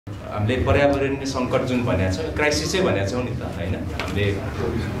हामीले पर्यावरणीय सङ्कट जुन भनेको छ क्राइसिसै भनेको छौँ नि त होइन हामीले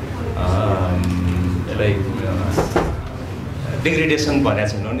यसलाई डिग्रेडेसन भनेको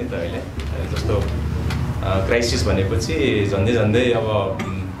छैनौँ नि त अहिले जस्तो क्राइसिस भनेपछि झन्डै झन्डै अब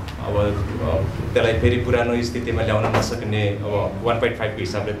त्यसलाई फेरि पुरानो स्थितिमा ल्याउन नसक्ने अब 1.5 को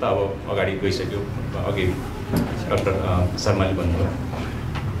हिसाबले त अब अगाडि गइसक्यो अघि डाक्टर शर्माले भन्नुभयो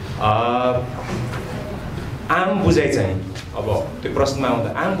आम बुझाइ चाहिँ अब त्यो प्रश्नमा आउँदा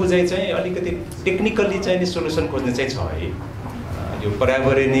आम बुझाइ चाहिँ अलिकति टेक्निकली चाहिँ नि सोल्युसन खोज्ने चाहिँ छ है यो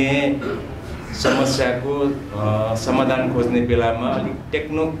पर्यावरणीय समस्याको समाधान खोज्ने बेलामा अलिक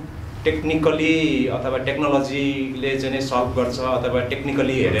टेक्निकली अथवा टेक्नोलोजीले चाहिँ नि सल्भ गर्छ अथवा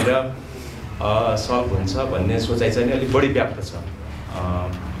टेक्निकली हेरेर सल्भ हुन्छ भन्ने सोचाइ चाहिँ अलिक बढी व्याप्त छ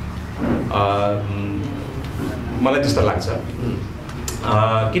मलाई त्यस्तो लाग्छ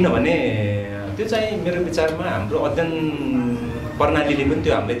किनभने त्यो चाहिँ मेरो विचारमा हाम्रो अध्ययन प्रणालीले पनि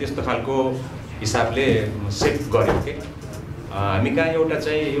त्यो हामीले त्यस्तो खालको हिसाबले सेट गर्यो कि हामी कहाँ एउटा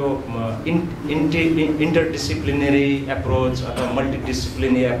चाहिँ यो इन्टरडिसिप्लिनरी एप्रोच अथवा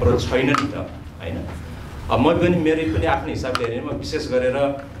मल्टिडिसिप्लिनरी एप्रोच छैन नि त होइन म पनि मेरो पनि आफ्नो हिसाबले हेरेँ म विशेष गरेर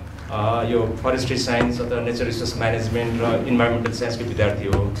यो फरेस्ट्री साइन्स अथवा नेचर रिसोर्स म्यानेजमेन्ट र इन्भाइरोमेन्टल साइन्सको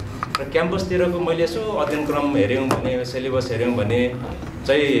विद्यार्थी हो र क्याम्पसतिरको मैले यसो अध्ययन क्रम हेऱ्यौँ भने सिलेबस हेऱ्यौँ भने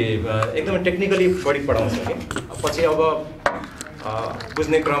चाहिँ एकदमै टेक्निकली बढी पढाउँछ कि पछि अब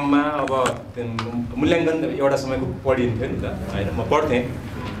बुझ्ने क्रममा अब मूल्याङ्कन एउटा समयको पढिन्थ्यो नि त होइन म पढ्थेँ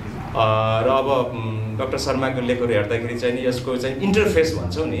र अब डाक्टर शर्माको लेखहरू हेर्दाखेरि चाहिँ नि यसको चाहिँ इन्टरफेस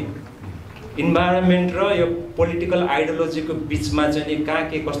भन्छौँ नि इन्भाइरोमेन्ट र यो पोलिटिकल आइडियोलोजीको बिचमा चाहिँ नि कहाँ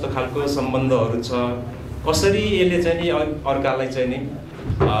के कस्तो खालको सम्बन्धहरू छ कसरी यसले चाहिँ नि अर्कालाई चाहिँ नि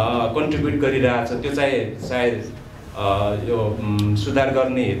कन्ट्रिब्युट गरिरहेछ त्यो चाहिँ सायद यो सुधार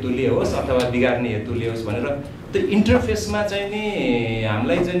गर्ने हेतुले होस् अथवा बिगार्ने हेतुले होस् भनेर त्यो इन्टरफेसमा चाहिँ नि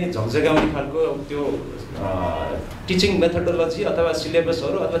हामीलाई चाहिँ नि झकझगाउने खालको त्यो टिचिङ मेथोडोलोजी अथवा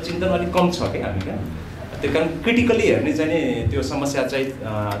सिलेबसहरू अथवा चिन्तन अलिक कम छ क्या हामी कहाँ त्यो कारण क्रिटिकली हेर्ने चाहिँ नि त्यो समस्या चाहिँ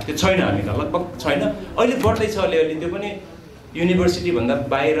त्यो छैन हामी कहाँ लगभग छैन अहिले बढ्दैछ अलिअलि त्यो पनि युनिभर्सिटीभन्दा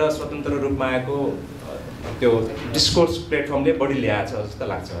बाहिर स्वतन्त्र रूपमा आएको त्यो डिस्कोर्स प्लेटफर्मले बढी ल्याएको छ जस्तो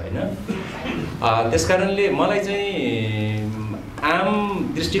लाग्छ होइन त्यस कारणले मलाई चाहिँ आम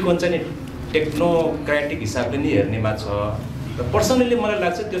दृष्टिकोण चाहिँ नि टेक्नोक्रेटिक हिसाबले नि हेर्नेमा छ र पर्सनली मलाई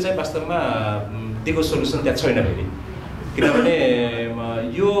लाग्छ त्यो चाहिँ वास्तवमा दिगो सोल्युसन त्यहाँ छैन फेरि किनभने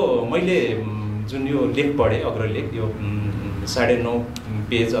यो मैले जुन यो लेख पढेँ अग्रलेख यो 9.5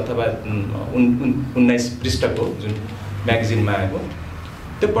 पेज अथवा 19 पृष्ठको जुन म्यागजिनमा आएको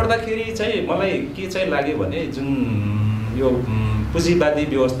त्यो पढ्दाखेरि चाहिँ मलाई के चाहिँ लाग्यो भने जुन यो पुँजीवादी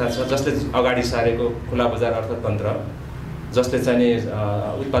व्यवस्था छ जसले अगाडि सारेको खुला बजार अर्थतन्त्र जसले चाहिँ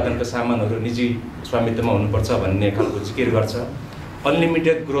उत्पादनका सामानहरू निजी स्वामित्वमा हुनुपर्छ भन्ने खालको जिकिर गर्छ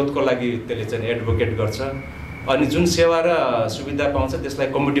अनलिमिटेड ग्रोथको लागि त्यसले चाहिँ एडभोकेट गर्छ अनि जुन सेवा र सुविधा पाउँछ त्यसलाई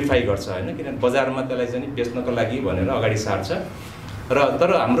कमोडिफाई गर्छ होइन किनभने बजारमा त्यसलाई चाहिँ बेच्नको लागि भनेर अगाडि सार्छ र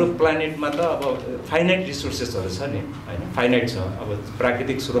तर हाम्रो प्लानेटमा त अब फाइनाइट रिसोर्सेसहरू छ नि होइन फाइनाइट छ अब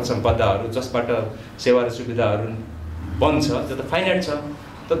प्राकृतिक स्रोत सम्पदाहरू जसबाट सेवा र सुविधाहरू बन्छ त्यो त फाइनाइट छ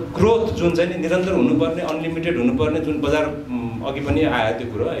त ग्रोथ जुन चाहिँ नि निरन्तर हुनुपर्ने अनलिमिटेड हुनुपर्ने जुन बजार अघि पनि आयो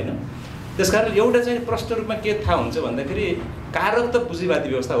त्यो कुरो होइन त्यसकारण एउटा चाहिँ प्रष्ट रूपमा के थाहा हुन्छ भन्दाखेरि कारक त पुँजीवादी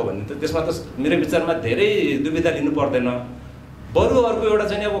व्यवस्था हो भने त त्यसमा त मेरो विचारमा धेरै दुविधा लिनु पर्दैन बरु अर्को एउटा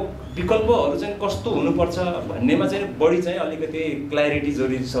चाहिँ अब विकल्पहरू चाहिँ कस्तो हुनुपर्छ भन्नेमा चाहिँ बढी चाहिँ अलिकति क्ल्यारिटी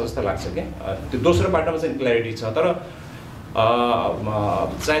जरुरी छ जस्तो लाग्छ क्या त्यो दोस्रो पाटोमा चाहिँ क्ल्यारिटी छ तर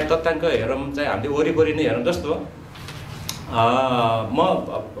चाहे तथ्याङ्क हेरौँ चाहे हामीले वरिपरि नै हेरौँ जस्तो म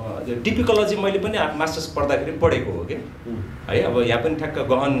टिपिकोलोजी मैले पनि मास्टर्स पढ्दाखेरि पढेको हो कि है अब यहाँ पनि ठ्याक्क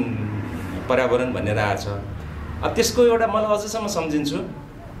गहन पर्यावरण भनेर आएको छ अब त्यसको एउटा मलाई अझसम्म सम्झिन्छु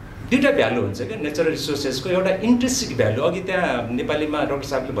दुईवटा भ्यालु हुन्छ क्या नेचरल रिसोर्सेसको एउटा इन्ट्रेन्सिक भ्यालु अघि त्यहाँ नेपालीमा डाक्टर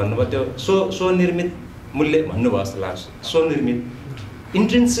साहबले भन्नुभयो त्यो स्वनिर्मित मूल्य भन्नुभयो जस्तो लाग्छ स्वनिर्मित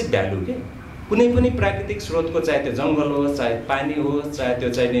इन्ट्रेन्सिक भ्यालु के कुनै पनि प्राकृतिक स्रोतको चाहे त्यो जङ्गल होस् चाहे पानी होस् चाहे त्यो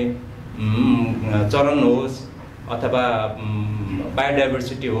चाहिँ नि चरण होस् अथवा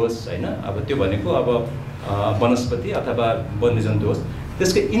बायोडाइभर्सिटी होस् होइन अब त्यो भनेको अब वनस्पति अथवा वन्यजन्तु होस्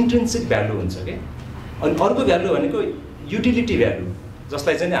त्यसको इन्ट्रेन्सिक भ्यालु हुन्छ क्या अनि अर्को भ्यालु भनेको युटिलिटी भ्यालु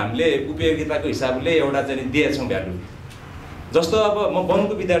जसलाई चाहिँ हामीले उपयोगिताको हिसाबले एउटा चाहिँ दिएछौँ भ्यालु जस्तो अब म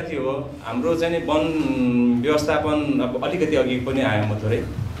वनको विद्यार्थी हो हाम्रो चाहिँ वन व्यवस्थापन अब अलिकति अघि पनि आयो म थोरै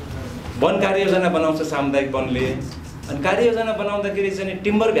वन कार्ययोजना बनाउँछ सामुदायिक वनले अनि कार्ययोजना बनाउँदाखेरि चाहिँ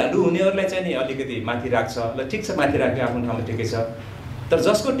टिम्बर भ्यालु हुनेहरूलाई चाहिँ नि अलिकति माथि राख्छ ल ठिक छ माथि राख्यो आफ्नो ठाउँमा ठिकै छ तर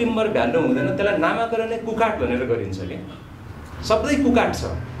जसको टिम्बर भ्यालु हुँदैन त्यसलाई नामाकरण नै कुकाठ भनेर गरिन्छ कि सबै कुकाट छ।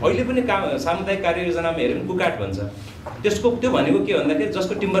 अहिले पनि सामुदायिक कार्ययोजनामा हेऱ्यो भने कुकाट भन्छ। त्यो भनेको के भन्दाखेरि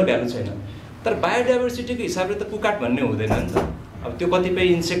जसको टिम्बर भ्यालु छैन। तर बायोडाइभर्सिटीको हिसाबले त कुकाट भन्ने हुँदैन नि त। अब त्यो कतिपय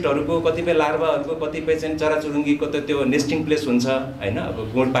इन्सेक्टहरूको, कतिपय लार्भाहरूको, कतिपय चाहिँ चराचुरुङ्गीको त त्यो नेस्टिङ प्लेस हुन्छ हैन। अब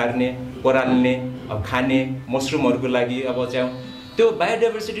गुँड पार्ने, कोराल्ने, अब खाने, मसरुमहरूको लागि अब चाहिँ त्यो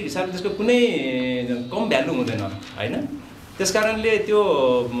बायोडाइभर्सिटीको हिसाबले त्यसको कुनै कम भ्यालु हुँदैन हैन। त्यसकारणले त्यो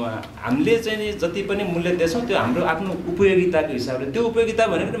हामीले चाहिँ नि जति पनि मूल्य दिन्छौँ त्यो हाम्रो आफ्नो उपयोगिताको हिसाबले, त्यो उपयोगिता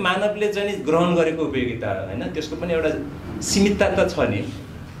भनेको मानवले चाहिँ नि ग्रहण गरेको उपयोगिता हैन। त्यसको पनि एउटा सीमितता त छ नि।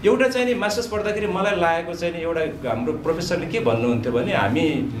 एउटा चाहिँ नि मास्टर्स पढ्दाखेरि मलाई लागेको चाहिँ नि एउटा हाम्रो प्रोफेसरले के भन्नुहुन्थ्यो भने हामी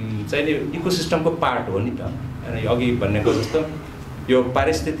चाहिँ नि इकोसिस्टमको पार्ट हो नि त। अघि भनेको जस्तो यो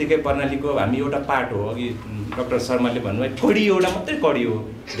पारिस्थितिकै प्रणालीको हामी एउटा पार्ट हो। अघि डाक्टर शर्माले भन्नुभयो कडी एउटा मात्रै कडी हो,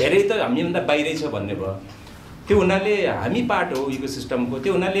 धेरै त हामीभन्दा बाहिरै छ भन्ने भयो। त्यो हुनाले हामी पार्ट हो इकोसिस्टमको।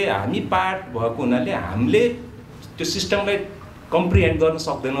 त्यो हुनाले हामी पार्ट भएको हुनाले हामीले त्यो सिस्टमलाई कम्प्रिहेन्ड गर्न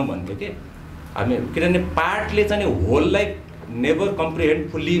सक्दैनौँ भन्थ्यो कि हामी। किनभने पार्टले चाहिँ होललाई नेभर कम्प्रिहेन्ड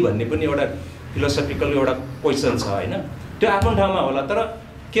फुल्ली भन्ने पनि एउटा फिलोसफिकल एउटा क्वेसन छ हैन। त्यो आफ्नो ठाउँमा होला। तर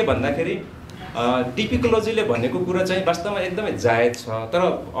के भन्दाखेरि टिपिकोलोजीले भनेको कुरा चाहिँ वास्तवमा एकदमै जायज छ। तर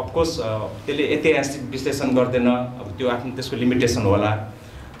अफकोर्स त्यसले ऐतिहासिक विश्लेषण गर्दैन। अब त्यो आफ्नो त्यसको लिमिटेसन होला।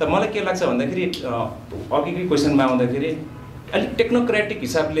 त मलाई के लाग्छ भन्दाखेरि अघिकै क्वेसनमा आउँदाखेरि अलिक टेक्नोक्रेटिक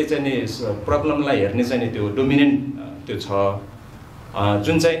हिसाबले चाहिँ नि प्रब्लमलाई हेर्ने चाहिँ नि त्यो डोमिनेन्ट त्यो छ,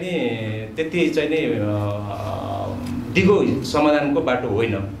 जुन चाहिँ नि त्यति चाहिँ नि दिगो समाधानको बाटो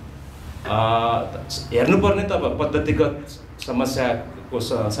होइन। हेर्नुपर्ने त अब पद्धतिगत समस्याको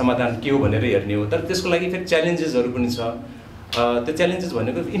समाधान के हो भनेर हेर्ने हो। तर त्यसको लागि फेरि च्यालेन्जेसहरू पनि छ। त्यो च्यालेन्जेस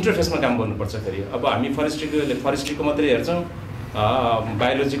भनेको इन्टरफेसमा काम गर्नुपर्छ। फेरि अब हामी फरेस्ट्रीको मात्रै हेर्छौँ,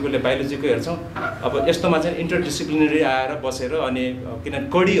 बायोलोजीको हेर्छौँ। अब यस्तोमा चाहिँ इन्टरडिसिप्लिनरी आएर बसेर अनि किनभने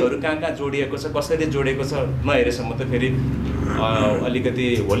कडीहरू कहाँ जोडिएको छ, कसरी जोडिएको छ नहेरेसम्म त फेरि अलिकति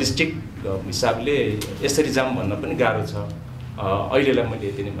होलिस्टिक हिसाबले यसरी जाऊँ भन्न पनि गाह्रो छ। अहिलेलाई मैले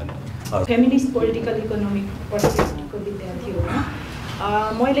यति नै भने। फेमिनिस्ट पोलिटिकल इकोनोमिक पर्सपेक्टिभको विद्यार्थी हो।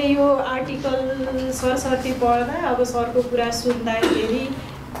 मैले यो आर्टिकल सरसर्ती पढ्दा अब सरको कुरा सुन्दाखेरि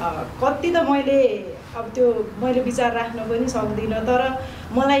कति त मैले विचार राख्न पनि सक्दिनँ। तर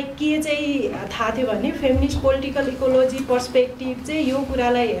मलाई के चाहिँ थाहा थियो भने फेमिनिस्ट पोलिटिकल इकोलोजी पर्सपेक्टिभ चाहिँ यो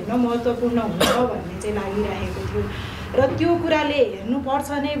कुरालाई हेर्न महत्त्वपूर्ण हुन्छ भन्ने चाहिँ लागिरहेको थियो। र त्यो कुराले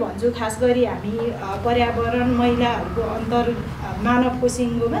हेर्नुपर्छ नै भन्छु। खास गरी हामी पर्यावरण, महिलाहरूको मानवको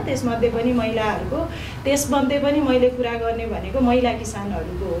सिङ्गोमा, त्यसमध्ये पनि महिलाहरूको, त्यसमध्ये पनि मैले कुरा गर्ने भनेको महिला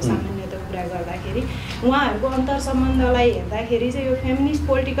किसानहरूको हो। सामान्यतः कुरा गर्दाखेरि उहाँहरूको अन्तर सम्बन्धलाई हेर्दाखेरि चाहिँ यो फेमिनिस्ट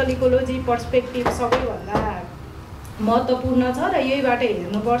पोलिटिकल इकोलोजी पर्सपेक्टिभ सबैभन्दा महत्त्वपूर्ण छ र यहीबाट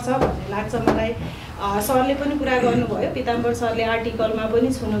हेर्नुपर्छ भन्ने लाग्छ मलाई। सरले पनि कुरा गर्नुभयो, पीताम्बर सरले आर्टिकलमा पनि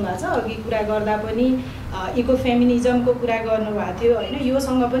छुनुभएको छ। अघि कुरा गर्दा पनि इको फेमिनिजमको कुरा गर्नुभएको थियो हैन।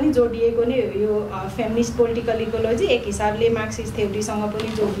 योसँग पनि जोडिएको नै हो यो फेमिनिस्ट पोलिटिकल इकोलोजी। एक हिसाबले मार्क्सिस्ट थ्योरीसँग पनि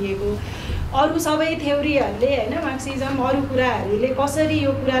जोडिएको। अरू सबै थ्योरीहरूले हैन, मार्क्सिजम अरू कुराहरूले कसरी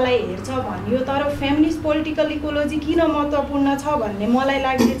यो कुरालाई हेर्छ भनियो। तर फेमिनिस्ट पोलिटिकल इकोलोजी किन महत्त्वपूर्ण छ भन्ने मलाई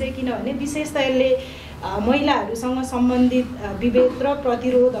लाग्ने चाहिँ किनभने विशेष त यसले महिलाहरूसँग सम्बन्धित विभेद र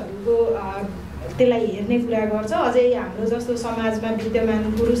प्रतिरोधहरूको त्यसलाई हेर्ने कुरा गर्छ। अझै हाम्रो जस्तो समाजमा विद्यमान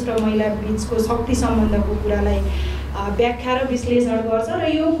पुरुष र महिला बिचको शक्ति सम्बन्धको कुरालाई व्याख्या र विश्लेषण गर्छ। र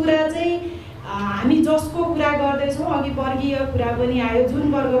यो कुरा चाहिँ हामी जसको कुरा गर्दैछौँ, अघि वर्गीय कुरा पनि आयो,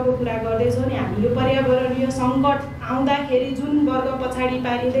 जुन वर्गको कुरा गर्दैछौँ नि हामी, यो पर्यावरणीय सङ्कट आउँदाखेरि जुन वर्ग पछाडि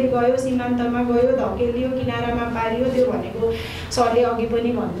पारिँदै गयो, सीमान्तमा गयो, धकेलियो, किनारामा पारियो, त्यो भनेको सरले अघि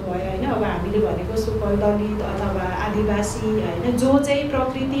पनि भन्नुभयो होइन। अब हामीले भनेको सुकल, दलित अथवा आदिवासी होइन, जो चाहिँ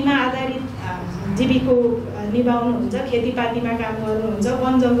प्रकृतिमा आधारित जीविको निभाउनुहुन्छ, खेतीपातीमा काम गर्नुहुन्छ,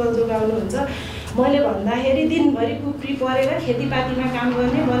 वन जङ्गल जोगाउनुहुन्छ। मैले भन्दाखेरि दिनभरि कुप्री परेर खेतीपातीमा काम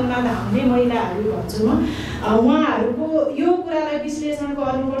गर्ने, वनमा धाउने महिलाहरू भन्छु म। उहाँहरूको यो कुरालाई विश्लेषण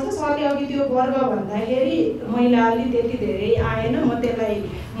गर्नुपर्छ। सरले अघि त्यो वर्ग भन्दाखेरि महिला अलि त्यति धेरै आएन। म त्यसलाई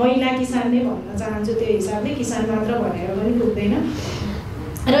महिला किसान नै भन्न चाहन्छु। त्यो हिसाबले किसान मात्र भनेर पनि पुग्दैन।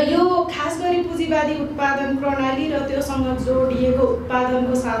 र यो खास गरी पुँजीवादी उत्पादन प्रणाली र त्योसँग जोडिएको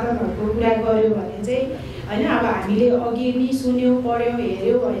उत्पादनको साधनहरूको कुरा गर्यो भने चाहिँ हैन, अब हामीले अघि नि सुन्यौँ, पढ्यौँ,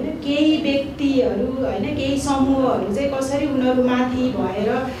 हेऱ्यौँ होइन, केही व्यक्तिहरू होइन, केही समूहहरू चाहिँ कसरी उनीहरू माथि भएर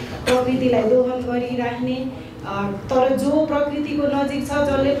प्रकृतिलाई दोहन गरिराख्ने। तर जो प्रकृतिको नजिक छ,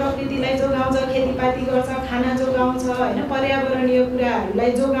 जसले प्रकृतिलाई जोगाउँछ, खेतीपाती गर्छ, खाना जोगाउँछ होइन, पर्यावरणीय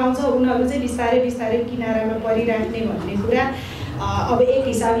कुराहरूलाई जोगाउँछ, उनीहरू चाहिँ बिस्तारै बिस्तारै किनारामा परिराख्ने भन्ने कुरा अब एक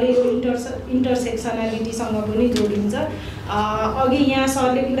हिसाबले यो इन्टरसेक्सनालिटीसँग पनि जोडिन्छ। अघि यहाँ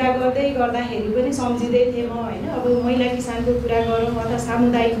सरले कुरा गर्दै गर्दाखेरि पनि सम्झिँदै थिएँ म होइन। अब महिला किसानको कुरा गरौँ अथवा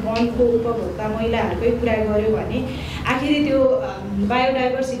सामुदायिक वनको उपभोक्ता महिलाहरूकै कुरा गऱ्यो भने आखिर त्यो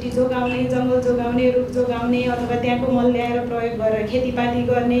बायोडाइभर्सिटी जोगाउने, जङ्गल जोगाउने, रुख जोगाउने अथवा त्यहाँको मल ल्याएर प्रयोग गरेर खेतीपाती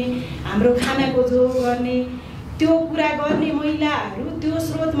गर्ने, हाम्रो खानाको जो गर्ने, त्यो कुरा गर्ने महिलाहरू त्यो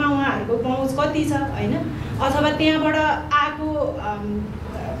स्रोतमा उहाँहरूको पहुँच कति छ होइन? अथवा त्यहाँबाट आएको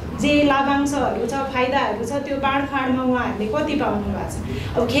जे लाभांशहरू छ, फाइदाहरू छ, त्यो बाँडफाँडमा उहाँहरूले कति पाउनु भएको छ?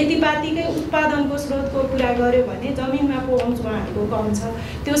 अब खेतीपातीकै उत्पादनको स्रोतको कुरा गऱ्यो भने जमिनमा पहुँच उहाँहरूको कम छ।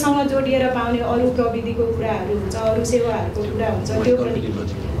 त्योसँग जोडिएर पाउने अरू प्रविधिको कुराहरू हुन्छ, अरू सेवाहरूको कुरा हुन्छ, त्यो पनि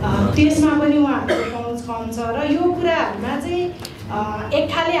त्यसमा पनि उहाँहरूको पहुँच कम छ। र यो कुराहरूमा चाहिँ एक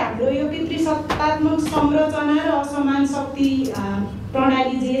खाले हाम्रो यो पितृसत्तात्मक संरचना र असमान शक्ति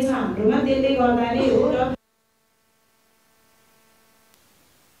प्रणाली जे छ हाम्रोमा त्यसले गर्दा नै हो। र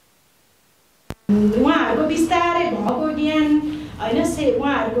उहाँहरूको बिस्तारै भएको ज्ञान होइन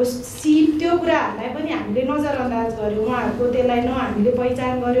उहाँहरूको सिप त्यो कुराहरूलाई पनि हामीले नजरअन्दाज गऱ्यौँ। उहाँहरूको त्यसलाई न हामीले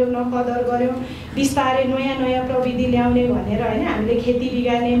पहिचान गऱ्यौँ न कदर गऱ्यौँ। बिस्तारै नयाँ नयाँ प्रविधि ल्याउने भनेर होइन हामीले खेती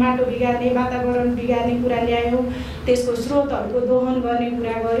बिगार्ने, माटो बिगार्ने, वातावरण बिगार्ने कुरा ल्यायौँ, त्यसको स्रोतहरूको दोहन गर्ने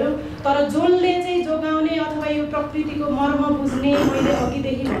कुरा गऱ्यौँ। तर जसले चाहिँ जोगाउने अथवा यो प्रकृतिको मर्म बुझ्ने, मैले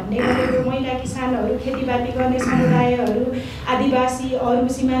अघिदेखि भन्ने गरेको महिला किसानहरू, खेतीपाती गर्ने समुदायहरू, आदिवासी अरू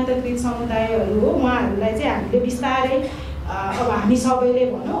सीमान्तकृत समुदायहरू हो, उहाँहरूलाई चाहिँ हामीले बिस्तारै अब हामी सबैले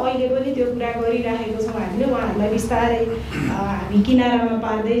भनौँ अहिले पनि त्यो कुरा गरिराखेको छौँ। हामीले उहाँहरूलाई बिस्तारै हामी किनारामा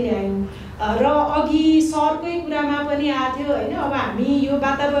पार्दै ल्यायौँ। र अघि सरकै कुरामा पनि आएको थियो होइन। अब हामी यो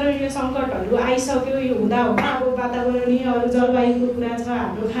वातावरणीय सङ्कटहरू आइसक्यो, यो हुँदा अब वातावरणीय अरू जलवायुको कुरा छ,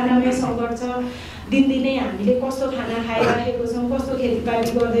 हाम्रो खानामै सङ्कट छ, दिनदिनै हामीले कस्तो खाना खाइराखेको छौँ, कस्तो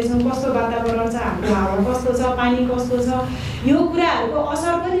खेतीपाती गर्दैछौँ, कस्तो वातावरण छ, हाम्रो हावा कस्तो छ, पानी कस्तो छ, यो कुराहरूको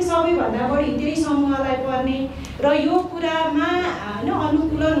असर पनि सबैभन्दा बढी त्यही समूहलाई पर्ने। र यो कुरामा होइन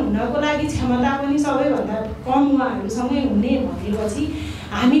अनुकूलन हुनको लागि क्षमता पनि सबैभन्दा कम उहाँहरूसँगै हुने भनेपछि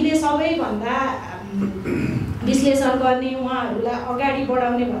हामीले सबैभन्दा विश्लेषण गर्ने, उहाँहरूलाई अगाडि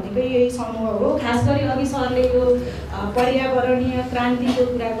बढाउने भनेको यही समूह हो। खास गरी अघि सरले यो पर्यावरणीय क्रान्तिको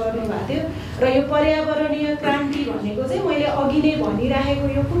कुरा गर्नुभएको थियो। र यो पर्यावरणीय क्रान्ति भनेको चाहिँ मैले अघि नै भनिराखेको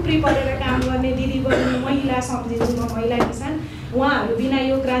यो खुप्री परेर काम गर्ने दिदीबहिनी महिला सम्झिन्छु म, महिला किसान, उहाँहरू बिना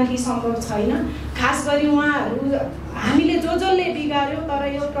यो क्रान्ति सम्भव छैन। खास गरी उहाँहरू हामीले जसले बिगार्यो तर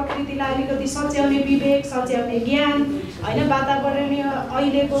यो प्रकृतिलाई अलिकति सच्याउने विवेक, सच्याउने ज्ञान होइन, वातावरणीय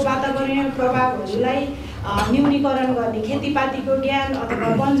अहिलेको वातावरणीय प्रभावहरूलाई न्यूनीकरण गर्ने खेतीपातीको ज्ञान अथवा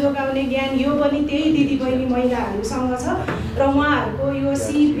वन जोगाउने ज्ञान, यो पनि त्यही दिदीबहिनी महिलाहरूसँग छ। र उहाँहरूको यो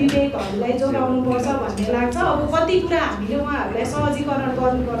सिप विवेकहरूलाई जोगाउनुपर्छ भन्ने लाग्छ। अब कति कुरा हामीले उहाँहरूलाई सहजीकरण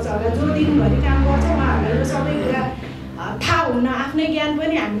गर्नुपर्छ होला। जो दिनभरि काम गर्छ उहाँहरूलाई यो सबै कुरा थाहा हुन्न। आफ्नै ज्ञान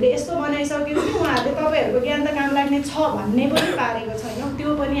पनि हामीले यस्तो बनाइसक्यौँ कि उहाँहरूले तपाईँहरूको ज्ञान त काम लाग्ने छ भन्ने पनि पारेको छैनौँ।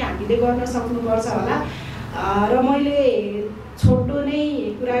 त्यो पनि हामीले गर्न सक्नुपर्छ होला। र मैले छोटो नै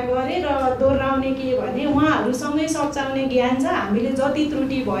कुरा गरेँ र दोहोऱ्याउने के भने उहाँहरूसँगै सच्याउने ज्ञान छ। हामीले जति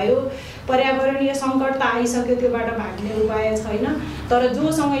त्रुटि भयो, पर्यावरणीय सङ्कट त आइसक्यो, त्योबाट भाग्ने उपाय छैन। तर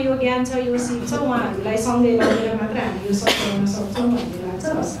जोसँग यो ज्ञान छ, यो सिप छ, उहाँहरूलाई सँगै लगेर मात्र हामी यो सच्याउन सक्छौँ भन्ने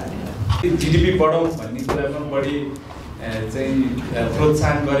लाग्छ। जिडिपी बढाउँ भन्ने कुरामा बढी चाहिँ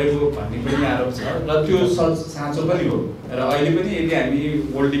प्रोत्साहन गरेको भन्ने पनि आरोप छ र त्यो साँचो पनि हो। र अहिले पनि यदि हामी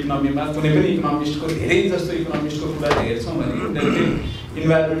वर्ल्ड इकोनोमीमा कुनै पनि इकोनोमिस्टको धेरै जस्तो इकोनोमिस्टको कुरा हेर्छौँ भने उनीहरूले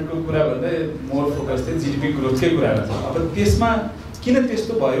इन्भाइरोमेन्टको कुरा भन्दा मोर फोकस चाहिँ जिडिपी ग्रोथकै कुरा गर्छ। अब त्यसमा किन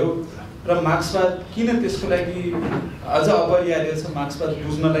त्यस्तो भयो र मार्क्सवाद किन त्यसको लागि अझ अपरिहार्य छ मार्क्सवाद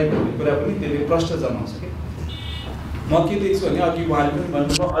बुझ्नलाई भन्ने कुरा पनि त्यसले प्रश्न जनाउँछ कि म के देख्छु भने अघि उहाँले पनि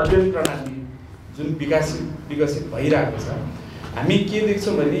भन्नुभयो अध्ययन प्रणाली जुन विकसित भइरहेको छ। हामी के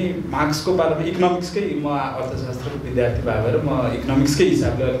देख्छौँ भने मार्क्सको पालामा इकोनोमिक्सकै, म अर्थशास्त्रको विद्यार्थी भएर म इकोनोमिक्सकै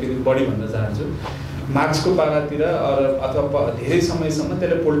हिसाबले अलिकति बढी भन्न चाहन्छु। मार्क्सको पालातिर अथवा धेरै समयसम्म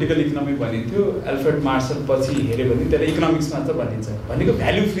त्यसलाई पोलिटिकल इकोनोमी भनिन्थ्यो। एल्फ्रेड मार्सल पछि हेऱ्यो भने त्यसलाई इकोनोमिक्स मात्र भनिन्छ। भनेको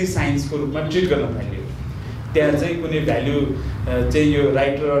भ्याल्यु फ्री साइन्सको रूपमा ट्रिट गर्न थाल्यो। त्यहाँ चाहिँ कुनै भ्याल्यु चाहिँ यो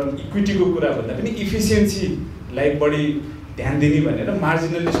राइट र इक्विटीको कुरा भन्दा पनि इफिसियन्सीलाई बढी ध्यान दिने भनेर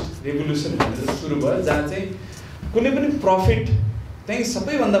मार्जिनलिस्ट रेभोल्युसन भनेर सुरु भयो, जहाँ चाहिँ कुनै पनि प्रफिट चाहिँ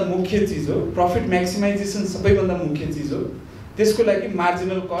सबैभन्दा मुख्य चिज हो, प्रफिट म्याक्सिमाइजेसन सबैभन्दा मुख्य चिज हो। त्यसको लागि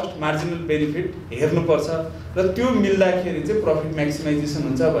मार्जिनल कस्ट, मार्जिनल बेनिफिट हेर्नुपर्छ र त्यो मिल्दाखेरि चाहिँ प्रफिट म्याक्सिमाइजेसन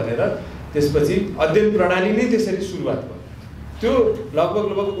हुन्छ भनेर त्यसपछि अध्ययन प्रणाली नै त्यसरी सुरुवात भयो। त्यो लगभग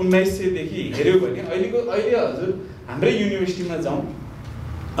 1900 हेऱ्यो भने अहिले हजुर हाम्रै युनिभर्सिटीमा जाउँ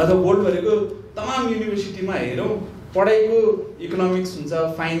अथवा वर्ल्डभरिको तमाम युनिभर्सिटीमा हेरौँ, पढाइको इकोनोमिक्स हुन्छ,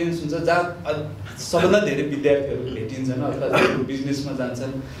 फाइनेन्स हुन्छ, जहाँ सबभन्दा धेरै विद्यार्थीहरू भेटिन्छन् अथवा जो बिजनेसमा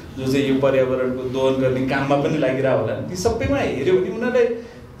जान्छन्, जो चाहिँ यो पर्यावरणको दोहन गर्ने काममा पनि लागिरहेको होला, ती सबैमा हेऱ्यो भने उनीहरूलाई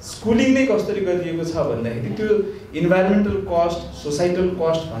स्कुलिङ नै कसरी गरिएको छ भन्दाखेरि त्यो इन्भाइरोमेन्टल कस्ट, सोसाइटल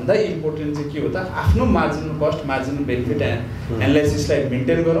कस्ट भन्दा इम्पोर्टेन्ट चाहिँ के हो त, आफ्नो marginal cost, marginal benefit एनालाइसिसलाई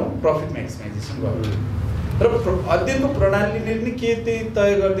maintain गरौँ, प्रफिट म्याक्सिमाइजेसन गरौँ। र अध्ययनको प्रणालीले पनि के त्यही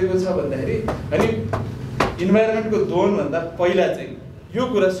तय गरिदिएको छ भन्दाखेरि अनि इन्भाइरोमेन्टको दोहनभन्दा पहिला चाहिँ यो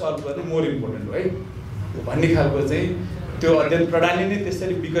कुरा सल्भ गर्ने मोर इम्पोर्टेन्ट हो है भन्ने खालको चाहिँ त्यो अध्ययन प्रणाली नै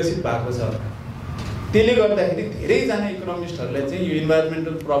त्यसरी विकसित भएको छ। त्यसले गर्दाखेरि धेरैजना इकोनोमिस्टहरूलाई चाहिँ यो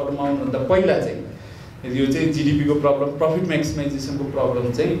इन्भाइरोमेन्टल प्रब्लम आउनुभन्दा पहिला चाहिँ यो चाहिँ जिडिपीको प्रब्लम, प्रफिट म्याक्सिमाइजेसनको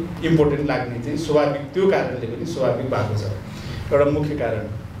प्रब्लम चाहिँ इम्पोर्टेन्ट लाग्ने चाहिँ स्वाभाविक, त्यो कारणले पनि स्वाभाविक भएको छ, एउटा मुख्य कारण।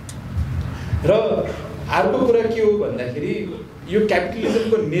 र अर्को कुरा के हो भन्दाखेरि यो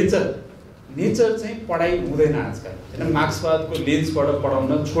क्यापिटलिजमको नेचर चाहिँ पढाइ हुँदैन आजकल होइन, मार्क्सवादको लेन्सबाट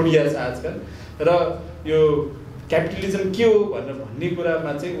पढाउन छोडिया छ आजकल। र यो क्यापिटलिजम के हो भनेर भन्ने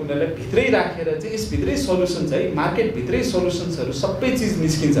कुरामा चाहिँ उनीहरूलाई भित्रै राखेर चाहिँ यसभित्रै सल्युसन छ है, मार्केटभित्रै सल्युसन्सहरू सबै चिज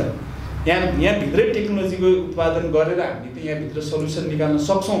निस्किन्छ। यहाँभित्रै टेक्नोलोजीको उत्पादन गरेर हामी त यहाँभित्र सल्युसन निकाल्न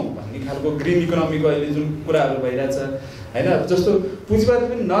सक्छौँ भन्ने खालको ग्रिन इकोनोमीको अहिले जुन कुराहरू भइरहेछ होइन, जस्तो पुँजीवाद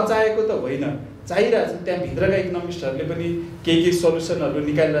पनि नचाहेको त होइन, चाहिरहेछन्। त्यहाँभित्रका इकोनोमिस्टहरूले पनि केही सल्युसनहरू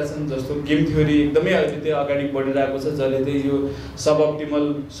निकालिरहेछन्, जस्तो गेम थ्योरी एकदमै अहिले त्यो अगाडि बढिरहेको छ, जसले चाहिँ यो सब अप्टिमल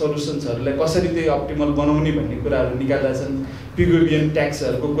सल्युसन्सहरूलाई कसरी चाहिँ अप्टिमल बनाउने भन्ने कुराहरू निकालिरहेछन्। पिगोबियन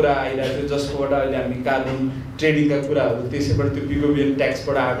ट्याक्सहरूको कुरा आइरहेको थियो, जसकोबाट अहिले हामी कार्बन ट्रेडिङका कुराहरू, त्यसैबाट त्यो पिगोबियन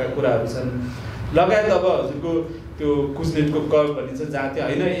ट्याक्सबाट आएका कुराहरू छन्। लगायत अब हजुरको त्यो कुजनेटको कर्भ भनिन्छ, जहाँ त्यो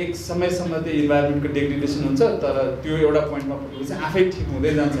होइन एक समयसम्म त्यो इन्भाइरोमेन्टको डेग्रेडेसन हुन्छ, तर त्यो एउटा पोइन्टमा पुगेपछि आफै ठिक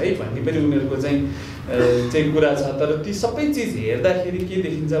हुँदै जान्छ है भन्ने पनि उनीहरूको चाहिँ कुरा छ। तर ती सबै चिज हेर्दाखेरि के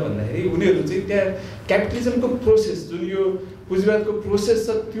देखिन्छ भन्दाखेरि उनीहरू चाहिँ त्यहाँ क्यापिटलिजमको प्रोसेस, जुन यो पुँजीवादको प्रोसेस छ,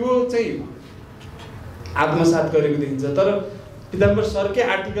 त्यो चाहिँ आत्मसात गरेको देखिन्छ। तर पीताम्बर सरकै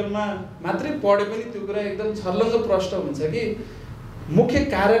आर्टिकलमा मात्रै पढे पनि त्यो कुरा एकदम छर्लङ्ग प्रष्ट हुन्छ कि मुख्य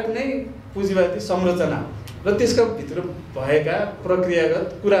कारक नै पुँजीवादी संरचना हो र त्यसका भित्र भएका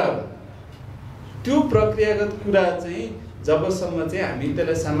प्रक्रियागत कुराहरू। त्यो प्रक्रियागत कुरा चाहिँ जबसम्म चाहिँ हामी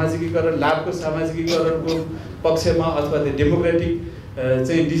त्यसलाई सामाजिकीकरण, लाभको सामाजिकीकरणको पक्षमा अथवा त्यो डेमोक्रेटिक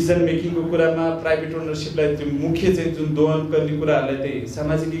चाहिँ डिसिजन मेकिङको कुरामा, प्राइभेट ओनरसिपलाई त्यो मुख्य चाहिँ जुन दोहन गर्ने कुराहरूलाई चाहिँ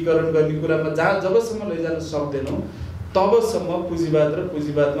सामाजिकीकरण गर्ने कुरामा जबसम्म लैजान सक्दैनौँ, तबसम्म पुँजीवाद र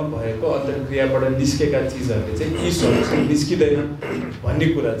पुँजीवादमा भएको अन्तर्क्रियाबाट निस्केका चिजहरूले चाहिँ यी सल्युसन निस्किँदैन भन्ने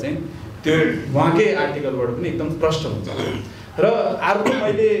कुरा चाहिँ त्यो उहाँकै आर्टिकलबाट पनि एकदम प्रष्ट हुन्छ। र अर्को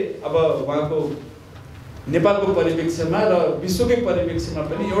मैले अब उहाँको नेपालको परिप्रेक्ष्यमा र विश्वकै परिप्रेक्ष्यमा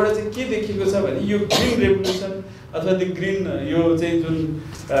पनि एउटा चाहिँ के देखेको छ भने यो ग्रिन रेभोल्युसन अथवा त्यो ग्रिन यो चाहिँ जुन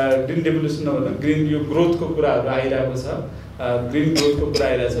ग्रिन रेभोल्युसन नभन्दा ग्रिन यो ग्रोथको कुराहरू आइरहेको छ, ग्रिन ग्रोथको कुरा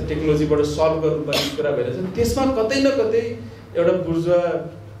आइरहेको छ, टेक्नोलोजीबाट सल्भ गर्नुपर्ने कुरा भइरहेको छ, त्यसमा कतै न कतै एउटा बुर्जुवा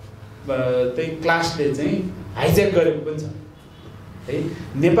चाहिँ क्लासले चाहिँ हाइज्याक गरेको पनि छ है।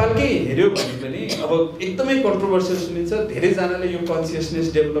 नेपालकै हेऱ्यो भने पनि अब एकदमै कन्ट्रोभर्सियल सुनिन्छ, धेरैजनाले यो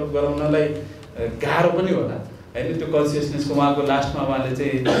कन्सियसनेस डेभलप गराउनलाई गाह्रो पनि होला होइन। त्यो कन्सियसनेसको उहाँको लास्टमा उहाँले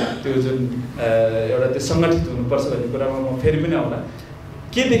चाहिँ त्यो जुन एउटा त्यो सङ्गठित हुनुपर्छ भन्ने कुरामा म फेरि पनि आउँला।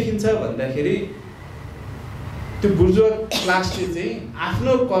 के देखिन्छ भन्दाखेरि त्यो बुर्जुवा क्लासले चाहिँ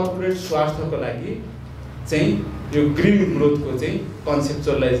आफ्नो कर्पोरेट स्वार्थको लागि चाहिँ यो ग्रिन ग्रोथको चाहिँ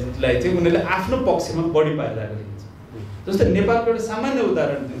कन्सेप्चुअललाई चाहिँ उनीहरूले आफ्नो पक्षमा बढी पारिरहेको देखिन्छ। जस्तै नेपालको एउटा सामान्य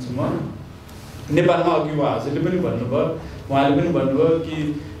उदाहरण दिन्छु म। नेपालमा अघि हजुरले पनि भन्नुभयो, उहाँले पनि भन्नुभयो कि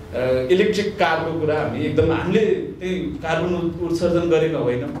इलेक्ट्रिक कारको कुरा हामीले त्यही कार्बन उत्सर्जन गरेका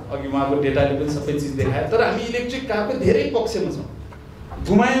होइनौँ। अघि उहाँको डेटाले पनि सबै चिज देखायो, तर हामी इलेक्ट्रिक कारको धेरै पक्षमा छौँ।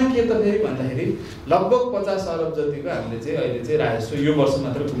 गुमायौँ के त फेरि भन्दाखेरि लगभग 50 अरब जतिको हामीले चाहिँ अहिले चाहिँ राजस्व यो वर्ष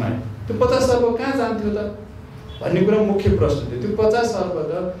मात्र गुमायौँ। त्यो 50 अरब कहाँ जान्थ्यो त भन्ने कुरा मुख्य प्रश्न थियो। त्यो 50 अरब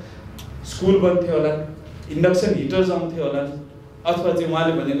त स्कुल बन्थ्यो होला, इन्डक्सन हिटर्स आउँथ्यो होला, अथवा चाहिँ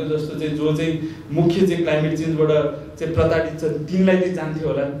उहाँले भनेको जस्तो चाहिँ जो चाहिँ मुख्य चाहिँ क्लाइमेट चेन्जबाट चाहिँ प्रताडित छ तिनलाई चाहिँ जान्थ्यो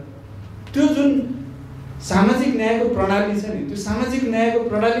होला। त्यो जुन सामाजिक न्यायको प्रणाली छ नि, त्यो सामाजिक न्यायको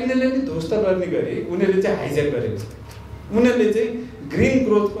प्रणालीले नै ध्वस्त गर्ने गरी उनीहरूले चाहिँ हाइज्याक गरेको छ। उनीहरूले चाहिँ ग्रिन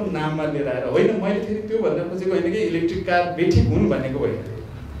ग्रोथको नाममा लिएर आएर होइन, मैले फेरि त्यो भन्न खोजेको होइन कि इलेक्ट्रिक कार बेठिक हुन् भनेको होइन।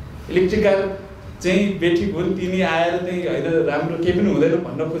 इलेक्ट्रिक कार चाहिँ बेठिक हुन्, तिनी आएर चाहिँ होइन राम्रो केही पनि हुँदैन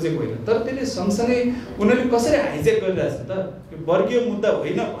भन्न खोजेको होइन। तर त्यसले सँगसँगै उनीहरूले कसरी हाइज्याक गरिरहेछ त, यो वर्गीय मुद्दा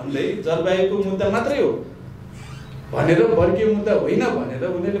होइन भन्दै जलवायुको मुद्दा मात्रै हो भनेर, वर्गीय मुद्दा होइन भनेर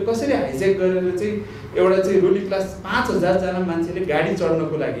उनीहरूले कसरी हाइज्याक गरेर चाहिँ एउटा चाहिँ रुलिङ क्लास 5000 जना मान्छेले गाडी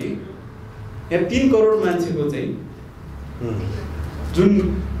चढ्नको लागि यहाँ 3 करोड मान्छेको चाहिँ जुन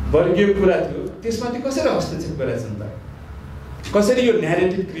वर्गीय कुरा थियो त्यसमाथि कसरी हस्तक्षेप गरेका छन् त? कसरी यो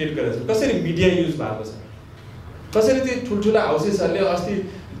न्यारेटिभ क्रिएट गरेका छन्? कसरी मिडिया युज भएको छ? कसरी चाहिँ ठुल्ठुला हाउसेसहरूले अस्ति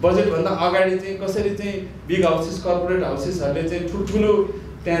बजेटभन्दा अगाडि चाहिँ कसरी चाहिँ बिग हाउसेस कर्पोरेट हाउसेसहरूले चाहिँ ठुल्ठुलो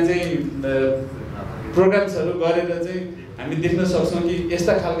त्यहाँ चाहिँ प्रोग्राम्सहरू गरेर चाहिँ हामी देख्न सक्छौँ कि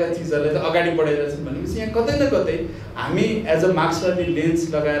यस्ता खालका चिजहरूलाई चाहिँ अगाडि बढाइरहेको छन् भनेपछि यहाँ कतै न कतै हामी एज अ मार्क्सवादी लेन्स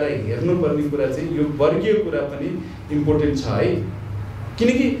लगाएर हेर्नुपर्ने कुरा चाहिँ यो वर्गीय कुरा पनि इम्पोर्टेन्ट छ है।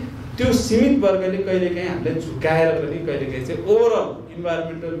 किनकि त्यो सीमित वर्गले कहिलेकाहीँ हामीलाई झुकाएर पनि कहिलेकाहीँ चाहिँ ओभरअल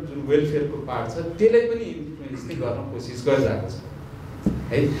इन्भाइरोमेन्टल जुन वेलफेयरको पार्ट छ त्यसलाई पनि इन्फ्लुएन्स नै गर्न कोसिस गरिरहेको छ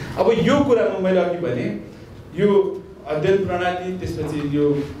है। अब यो कुरामा मैले अघि भने यो अध्ययन प्रणाली, त्यसपछि यो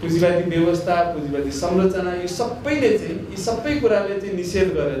पुँजीवादी व्यवस्था, पुँजीवादी संरचना, यो सबैले चाहिँ यी सबै कुराले चाहिँ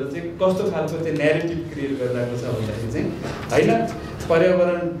निषेध गरेर चाहिँ कस्तो खालको चाहिँ न्यारेटिभ क्रिएट गरिरहेको छ भन्दाखेरि चाहिँ होइन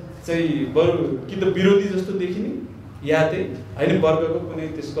पर्यावरण चाहिँ बरु कि त विरोधी जस्तो देखिने या चाहिँ होइन वर्गको कुनै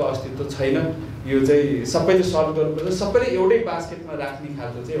त्यसको अस्तित्व छैन, यो चाहिँ सबैले सल्भ गर्नुपर्छ, सबैले एउटै बास्केटमा राख्ने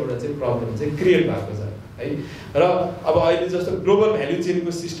खालको चाहिँ एउटा चाहिँ प्रब्लम चाहिँ क्रिएट भएको छ है। र अब अहिले जस्तो ग्लोबल भ्याल्यु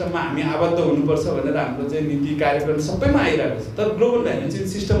चेनको सिस्टममा हामी आबद्ध हुनुपर्छ भनेर हाम्रो चाहिँ नीति कार्यक्रम सबैमा आइरहेको छ। तर ग्लोबल भ्याल्यु चेन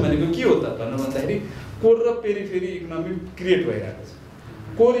सिस्टम भनेको के हो त भन्दाखेरि कोर र पेरिफेरी इकोनोमी क्रिएट भइरहेको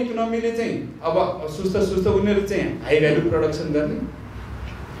छ। कोर इकोनोमीले चाहिँ अब सुस्त उनीहरू चाहिँ हाई भ्यालु प्रोडक्सन गर्ने,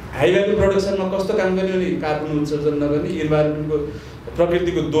 हाई भ्यालु प्रोडक्सनमा कस्तो काम गर्ने भने कार्बन उत्सर्जन नगर्ने, इन्भाइरोमेन्टको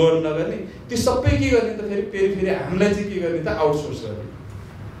प्रकृतिको दोहन नगर्ने, ती सबै के गर्ने त फेरि पेरिफेरी हामीलाई चाहिँ के गर्ने त आउटसोर्स गर्ने।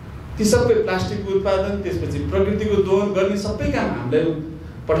 ती सबै प्लास्टिकको उत्पादन, त्यसपछि प्रकृतिको दोहन गर्ने सबै काम हामीलाई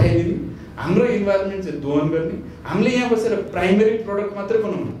पठाइदिने, हाम्रो इन्भाइरोमेन्ट चाहिँ दोहन गर्ने, हामीले यहाँ बसेर प्राइमेरी प्रडक्ट मात्रै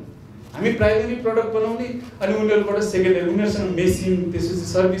बनाउने, हामी प्राइमेरी प्रडक्ट बनाउने अनि उनीहरूबाट सेकेन्डरी, उनीहरूसँग मेसिन त्यसपछि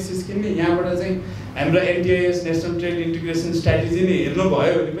सर्भिसेस किन्ने, यहाँबाट चाहिँ हाम्रो एनटिआइएस नेसनल ट्रेड इन्टिग्रेसन स्ट्राटेजी नै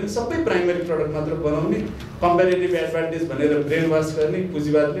हेर्नुभयो भने पनि सबै प्राइमेरी प्रडक्ट मात्र बनाउने, कम्पेरेटिभ एडभान्टेज भनेर ब्रेन वास गर्ने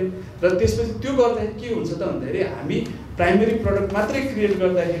पुँजीवादले। र त्यसपछि त्यो गर्दाखेरि के हुन्छ त भन्दाखेरि हामी प्राइमेरी प्रडक्ट मात्रै क्रिएट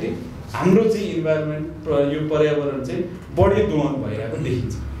गर्दाखेरि हाम्रो चाहिँ इन्भाइरोमेन्ट यो पर्यावरण चाहिँ बढी दोहन भइरहेको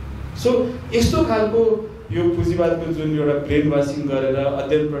देखिन्छ। सो यस्तो खालको यो पुँजीवादको जुन एउटा ब्रेन वासिङ गरेर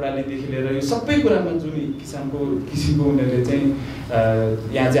अध्ययन प्रणालीदेखि लिएर यो सबै कुरामा जुन किसिमको उनीहरूले चाहिँ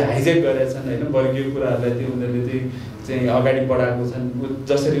यहाँ चाहिँ हाइजेक गरेका छन् होइन, वर्गीय कुराहरूलाई चाहिँ उनीहरूले चाहिँ अगाडि बढाएको छन्,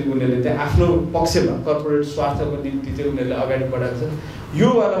 जसरी उनीहरूले चाहिँ आफ्नो पक्षमा कर्पोरेट स्वार्थको निम्ति चाहिँ उनीहरूले अगाडि बढाएको छ। यो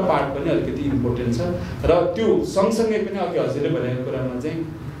वाला पार्ट पनि अलिकति इम्पोर्टेन्ट छ। र त्यो सँगसँगै पनि अघि हजुरले भनेको कुरामा चाहिँ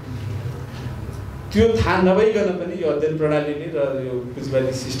त्यो थाहा नभइकन पनि यो अध्ययन प्रणालीले र यो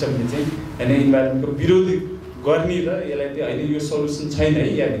पुँजीवादी सिस्टमले चाहिँ होइन इन्भाइरोमेन्टको विरोधी गर्ने र यसलाई चाहिँ होइन यो सल्युसन छैन है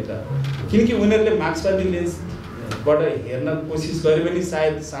यहाँभित्र। किनकि उनीहरूले मार्क्सवादी लेन्सबाट हेर्न कोसिस गरे पनि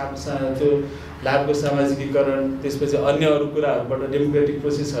सायद त्यो लाभको सामाजिकीकरण, त्यसपछि अन्य अरू कुराहरूबाट डेमोक्रेटिक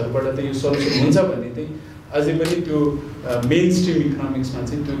प्रोसेसहरूबाट चाहिँ यो सल्युसन हुन्छ भन्ने चाहिँ अझै पनि त्यो मेन स्ट्रिम इकोनोमिक्समा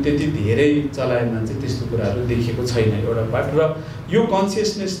चाहिँ त्यो त्यति धेरै चलायमा चाहिँ त्यस्तो कुराहरू देखिएको छैन एउटा पार्ट। र यो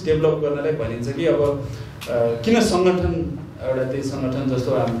कन्सियसनेस डेभलप गर्नलाई भनिन्छ कि अब किन सङ्गठन एउटा त्यही सङ्गठन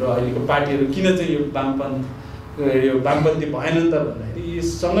जस्तो हाम्रो अहिलेको पार्टीहरू किन चाहिँ यो वामपन्थी भएन त भन्दाखेरि यो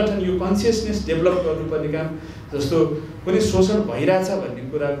सङ्गठन यो कन्सियसनेस डेभलप गर्नुपर्ने काम, जस्तो कुनै शोषण भइरहेछ भन्ने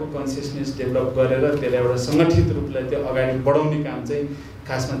कुराको कन्सियसनेस डेभलप गरेर त्यसलाई एउटा सङ्गठित रूपलाई त्यो अगाडि बढाउने काम चाहिँ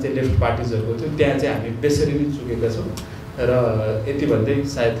खासमा चाहिँ लेफ्ट पार्टिजहरूको थियो। त्यहाँ चाहिँ हामी बेसरी नै चुकेका छौँ। र यति भन्दै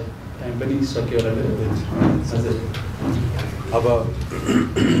सायद टाइम पनि सक्यो होला मेरो। हजुर अब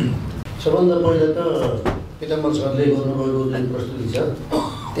सबभन्दा पहिला त पिताम्बर सरले गर्नुभएको जुन प्रस्तुति छ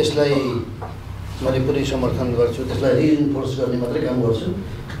त्यसलाई मैले पुरै समर्थन गर्छु, त्यसलाई रिइन्फोर्स गर्ने मात्रै काम गर्छु।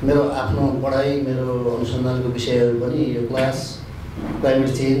 मेरो आफ्नो पढाइ, मेरो अनुसन्धानको विषयहरू पनि यो क्लास, क्लाइमेट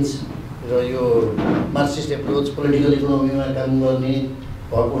चेन्ज र यो मार्क्सिस्ट एप्रोच पोलिटिकल इकोनोमीमा काम गर्ने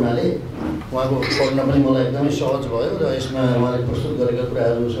भएको हुनाले उहाँको पढ्न पनि मलाई एकदमै सहज भयो र यसमा उहाँले प्रस्तुत गरेका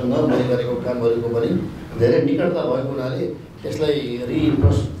कुराहरूसँग मैले गरेको कामहरूको पनि धेरै निकटता भएको हुनाले त्यसलाई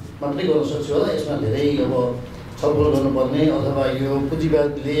रिइन्फोर्स मात्रै गर्न सक्छु होला। यसमा धेरै अब छलफल गर्नुपर्ने अथवा यो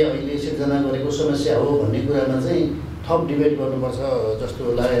पुँजीवादले अहिले सिर्जना गरेको समस्या हो भन्ने कुरामा चाहिँ थप डिबेट गर्नुपर्छ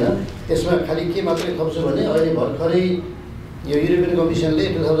जस्तो लागेन। त्यसमा खालि के मात्रै थप्छु भने अहिले भर्खरै यो युरोपियन कमिसनले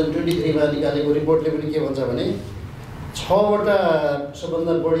 2023मा निकालेको रिपोर्टले पनि के भन्छ भने 6वटा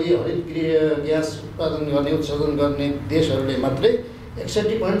सबभन्दा बढी हरित ग्यास उत्पादन गर्ने उत्सर्जन गर्ने देशहरूले मात्रै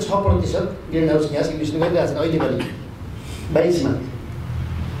 61.6% ग्रिन हाउस ग्यास इमिसन गरिरहेको छन् अहिले पनि 22मा।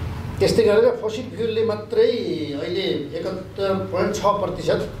 त्यस्तै गरेर फसिल फ्युलले मात्रै अहिले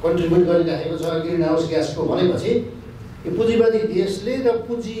 71.6% कन्ट्रिब्युट गरिराखेको छ ग्रिन हाउस ग्यासको। भनेपछि यो पुँजीवादी देशले र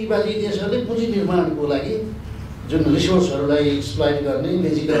पुँजीवादी देशहरूले पुँजी निर्माणको लागि जुन रिसोर्सहरूलाई एक्सप्लोइट गर्ने,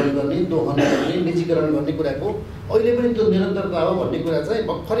 निजीकरण गर्ने, दोहन गर्ने, निजीकरण गर्ने कुराको अहिले पनि त्यो निरन्तरता हो भन्ने कुरा चाहिँ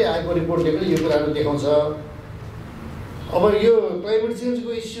भर्खरै आएको रिपोर्टले पनि यो कुराहरू देखाउँछ। अब यो क्लाइमेट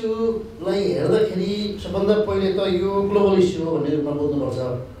चेन्जको इस्युलाई हेर्दाखेरि सबभन्दा पहिले त यो ग्लोबल इस्यु हो भन्ने रूपमा बुझ्नुपर्छ।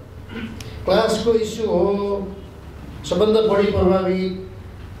 क्लासको इस्यु हो, सबभन्दा बढी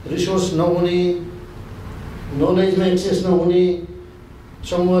प्रभावित रिसोर्स नहुने, नलेजमा एक्सेस नहुने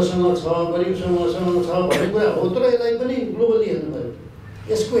समूहसँग छ, गरिब समूहसँग छ भन्ने कुरा हो। तर यसलाई पनि ग्लोबली हेर्नु पऱ्यो।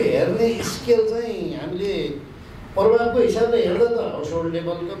 यसको हेर्ने स्केल चाहिँ हामीले प्रभावको हिसाबले हेर्दा त house hold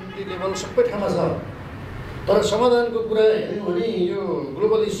level, community level सबै ठाउँमा छ। तर समाधानको कुरा हेऱ्यौँ भने यो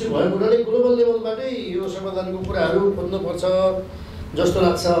ग्लोबल इस्यु भएको हुनाले ग्लोबल लेभलबाटै यो समाधानको कुराहरू खोज्नुपर्छ जस्तो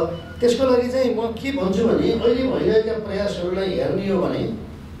लाग्छ। त्यसको लागि चाहिँ म के भन्छु भने अहिले भइरहेका प्रयासहरूलाई हेर्ने हो भने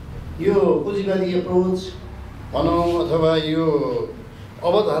यो पुँजीवादी एप्रोच भनौँ अथवा यो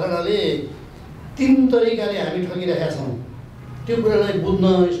अवधारणाले 3 तरिकाले हामी ठगिरहेका छौँ। त्यो कुरालाई बुझ्न,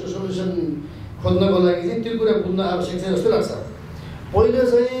 यसको सल्युसन खोज्नको लागि चाहिँ त्यो कुरा बुझ्न आवश्यक छ जस्तो लाग्छ। पहिलो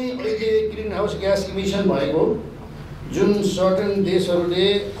चाहिँ अहिले ग्रिन हाउस ग्यास इमिसन भएको जुन सर्टेन देशहरूले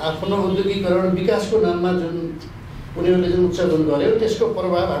आफ्नो औद्योगिकरण विकासको नाममा जुन उनीहरूले जुन उत्सर्जन गर्यो त्यसको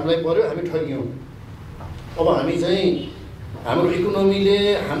प्रभाव हामीलाई पर्यो, हामी ठग्यौँ। अब हामी चाहिँ हाम्रो इकोनोमीले,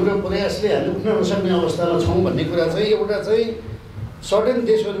 हाम्रो प्रयासले हामी उठ्न नसक्ने अवस्थामा छौँ भन्ने कुरा चाहिँ एउटा चाहिँ सर्टेन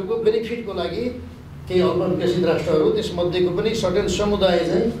देशहरूको बेनिफिटको लागि केही अल्पविकसित राष्ट्रहरू त्यसमध्येको पनि सर्टेन समुदाय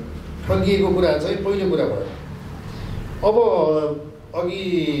चाहिँ ठगिएको कुरा चाहिँ पहिलो कुरा भयो। अब अघि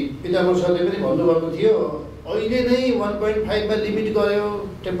पितामह सरले पनि भन्नुभएको थियो अहिले नै 1.5मा लिमिट गर्यो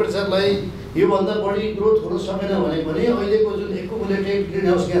टेम्परेचरलाई, योभन्दा बढी ग्रोथ हुन सकेन भने पनि अहिलेको जुन एकुमुलेटेड ग्रिन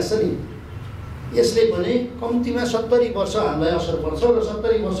हाउस ग्यास छ नि यसले पनि कम्तीमा 70 वर्ष हामीलाई असर पर्छ र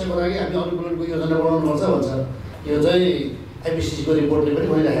 70 वर्षको लागि हामी अनुकूलनको योजना बनाउनुपर्छ भन्छ। यो चाहिँ आइपिसिसीको रिपोर्टले पनि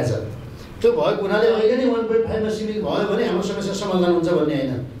भनिरहेको छ। त्यो भएको हुनाले अहिले नै 1.5मा सीमित भयो भने हाम्रो समस्या समाधान हुन्छ भन्ने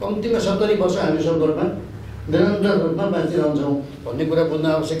होइन, कम्तीमा 70 वर्ष हामी सङ्कटमा निरन्तर रूपमा बाँचिरहन्छौँ भन्ने कुरा बुझ्न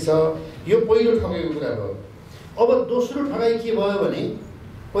आवश्यक छ। यो पहिलो ठगेको कुरा भयो। अब दोस्रो ठगाइ के भयो भने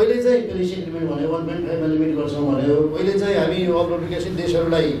पहिले चाहिँ पेरिस एग्रिमेन्ट भन्यो 1.5मा लिमिट गर्छौँ भन्यो, पहिले चाहिँ हामी अल्पविकसित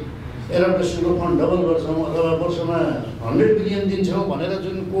देशहरूलाई एडप्टेसनको फन्ड डबल गर्छौँ अथवा वर्षमा 100 बिलियन दिन्छौँ भनेर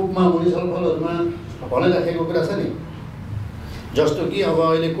जुन कोपमा हुने छलफलहरूमा भनिराखेको कुरा छ नि, जस्तो कि अब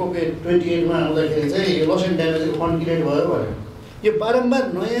अहिले कोप 28मा आउँदाखेरि चाहिँ यो लस एन्ड ड्यामेजको फन्ड क्रिएट भयो भन्यो। यो बारम्बार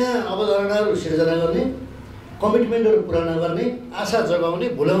नयाँ अवधारणाहरू सिर्जना गर्ने, कमिटमेन्टहरू पुरा नगर्ने, आशा जगाउने,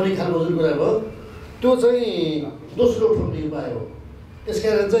 भुलाउने खालको जुन कुरा भयो त्यो चाहिँ दोस्रो ठग्ने उपाय हो।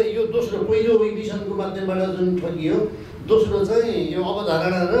 त्यसकारण चाहिँ यो दोस्रो, पहिलो इमिसनको माध्यमबाट जुन ठगियो, दोस्रो चाहिँ यो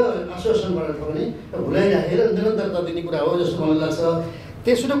अवधारणा र आश्वासनबाट ठग्ने र भुलाइराखेर निरन्तरता दिने कुरा हो जस्तो मलाई लाग्छ।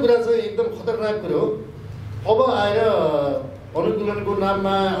 तेस्रो कुरा चाहिँ एकदम खतरनाक कुरो हो। अब आएर अनुकूलनको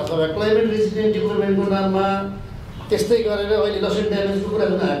नाममा अथवा क्लाइमेट रेजिलिएन्ट डेभलपमेन्टको नाममा त्यस्तै गरेर अहिले लस एन्ड ड्यामेजको कुरा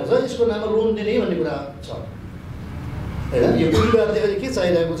जुन आएको छ यसको नाममा लोन दिने भन्ने कुरा छ होइन। यो पुँजीवादले अहिले के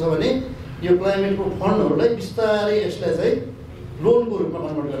चाहिरहेको छ भने यो क्लाइमेटको फन्डहरूलाई बिस्तारै यसलाई चाहिँ लोनको रूपमा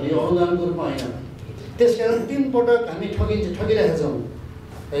कन्भर्ट गर्ने, यो अनुदानको रूपमा होइन। त्यसकारण 3 पटक हामी ठगिरहेका छौँ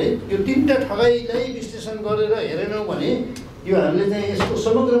है। यो 3टा ठगाइलाई विश्लेषण गरेर हेरेनौँ भने यो हामीले चाहिँ यसको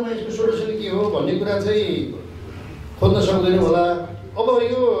समग्रमा यसको सोल्युसन के हो भन्ने कुरा चाहिँ खोज्न सक्दैनौँ होला। अब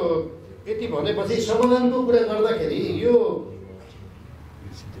यो यति भनेपछि समाधानको कुरा गर्दाखेरि यो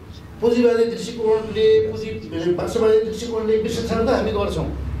पुँजीवादी दृष्टिकोणले, मार्क्सवादी दृष्टिकोणले विश्लेषण त हामी गर्छौँ।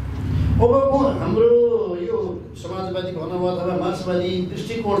 अबको हाम्रो यो समाजवादी भनौँ अथवा मार्क्सवादी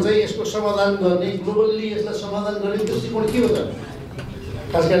दृष्टिकोण चाहिँ यसको समाधान गर्ने, ग्लोबल्ली यसलाई समाधान गर्ने दृष्टिकोण के हो त?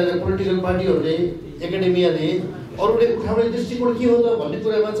 खास गरेर पोलिटिकल पार्टीहरूले, एकाडेमियाले, अरूले उठाउने दृष्टिकोण के हो त भन्ने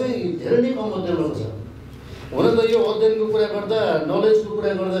कुरामा चाहिँ धेरै नै कम अध्ययन भएको छ। हुन त यो अध्ययनको कुरा गर्दा, नलेजको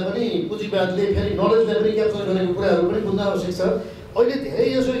कुरा गर्दा पनि पुँजीवादले फेरि नलेजलाई पनि क्याप्चर गरेको कुराहरू पनि बुझ्न आवश्यक छ। अहिले धेरै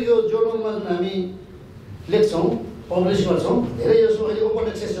जसो यो जर्नलमा जुन हामी लेख्छौँ, पब्लिस गर्छौँ, धेरै जसो अहिले ओपन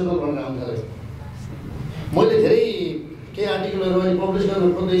एक्सेस जर्नल भनेर आउनु थाल्यो। मैले धेरै केही आर्टिकलहरू अहिले पब्लिस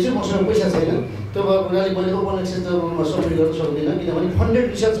गर्न खोज्दैछु, मसँग पैसा छैन, त्यो भएको हुनाले मैले ओपन एक्सेस जर्नलमा सब्मिट गर्न सक्दिनँ किनभने फन्डेड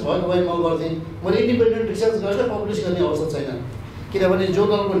रिसर्च भएको भए म गर्थेँ। मैले इन्डिपेन्डेन्ट रिसर्च गरेर पब्लिस गर्ने अवस्था छैन किनभने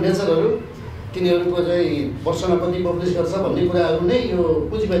जर्नलको नेचरहरू तिनीहरूको चाहिँ वर्षमा कति पब्लिस गर्छ भन्ने कुराहरू नै यो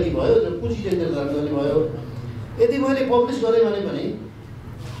पुँजीवादी भयो, जो पुँजीले निर्धारण गर्ने भयो। यदि मैले पब्लिस गरेँ भने पनि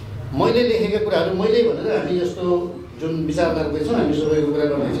मैले लेखेका कुराहरू मैले भनेर हामी जस्तो जुन विचार गर्दैछौँ, हामी सबैको कुरा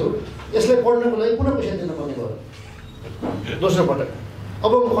गर्दैछौँ, यसलाई पढ्नको लागि पुनः पैसा दिनुपर्ने भयो दोस्रो पटक।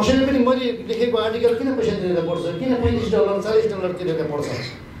 अब कसैले पनि मैले लेखेको आर्टिकल किन पैसा तिरेर पढ्छ, किन $35 $40 तिरेर पढ्छ,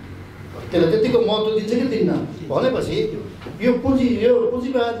 त्यसलाई त्यतिको महत्त्व दिन्छ कि दिन्न भनेपछि यो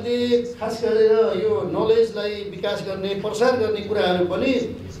पुँजीवादले खास गरेर यो नलेजलाई विकास गर्ने, प्रसार गर्ने कुराहरू पनि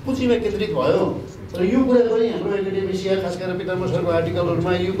पुँजीमा केन्द्रित भयो। र यो कुरा पनि हाम्रो एकाडेमिसिया खास गरेर पितामह सरको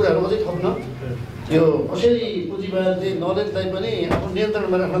आर्टिकलहरूमा यो कुराहरू अझै थप्न, यो कसरी पुँजीवादले नलेजलाई पनि आफ्नो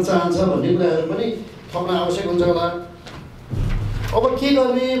नियन्त्रणमा राख्न चाहन्छ भन्ने कुराहरू पनि थप्न आवश्यक हुन्छ होला। अब के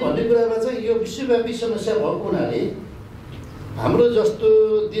गर्ने भन्ने कुरामा चाहिँ यो विश्वव्यापी समस्या भएको हुनाले हाम्रो जस्तो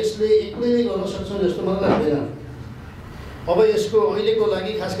देशले एक्लै गर्न सक्छौँ जस्तो मलाई लाग्दैन। अब यसको अहिलेको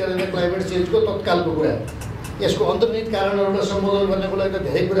लागि खास गरेर क्लाइमेट चेन्जको तत्कालको कुरा, यसको अन्तर्निहित कारणहरूलाई सम्बोधन गर्नको लागि त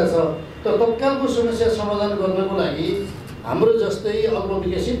धेरै कुरा छ, तर तत्कालको समस्या समाधान गर्नको लागि हाम्रो जस्तै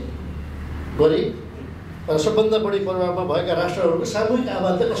अल्पविकसित गरिब र सबभन्दा बढी प्रभावमा भएका राष्ट्रहरूको सामूहिक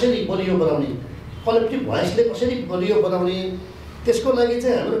आवाजलाई कसरी बलियो बनाउने, कलेक्टिभ भोइसले कसरी बलियो बनाउने, त्यसको लागि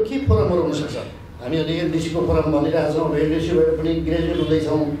चाहिँ हाम्रो के फोरमहरू हुनसक्छ। हामीहरूले एनडिसीको फोरम भनिरहेछौँ, एनडिसीबाट पनि ग्रेजुएट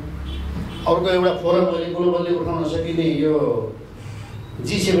हुँदैछौँ। अर्को एउटा फोरम अहिले ग्लोबलले उठाउन सकिने यो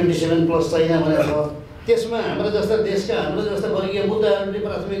G77 प्लस चाइना भनेर छ, त्यसमा हाम्रो जस्ता देशका हाम्रो जस्ता वर्गीय मुद्दाहरूले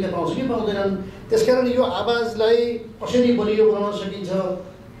प्राथमिकता पाउँछ कि पाउँदैनन्। त्यसकारण यो आवाजलाई कसरी बलियो बनाउन सकिन्छ,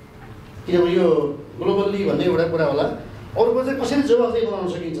 किनभने यो ग्लोबल्ली भन्ने एउटा कुरा होला, अरूको चाहिँ कसरी जवाफदेही बनाउन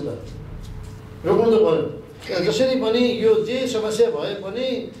सकिन्छ त, रोक्नु त पऱ्यो। जसरी पनि यो जे समस्या भए पनि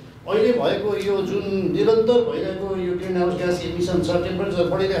अहिले भएको यो जुन निरन्तर भइरहेको यो ग्रिन हाउस ग्यास इमिसन छ, टेम्परेचर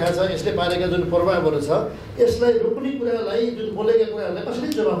बढिरहेको छ, यसले पारेका जुन प्रभावहरू छ, यसलाई रोक्ने कुरालाई जुन बोलेका कुराहरूलाई कसरी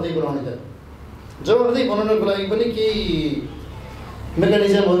जवाफदेही बनाउने त। जवाफदेही बनाउनको लागि पनि केही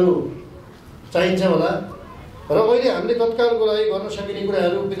मेकानिजमहरू चाहिन्छ होला। र अहिले हामीले तत्कालको लागि गर्न सकिने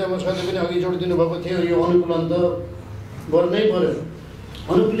कुराहरू पितामह सरले पनि अघि जोड दिनुभएको थियो, यो अनुकूलन त गर्नै पर्यो।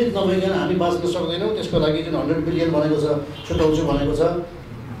 अनुकूलित नभइकन हामी बाँच्न सक्दैनौँ। त्यसको लागि जुन 100 बिलियन भनेको छ, छुटाउँछु भनेको छ,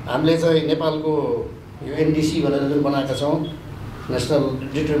 हामीले चाहिँ नेपालको यो एनडिसी भनेर जुन बनाएका छौँ, नेसनल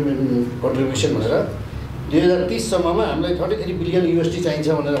डिटरमिनेन्ट कन्ट्रिब्युसन भनेर, 2030 सम्ममा हामीलाई 33 बिलियन USD चाहिन्छ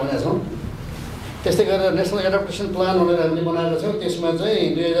भनेर भनेका छौँ। त्यस्तै गरेर नेसनल एडाप्टेसन प्लान भनेर हामीले बनाएका छौँ, त्यसमा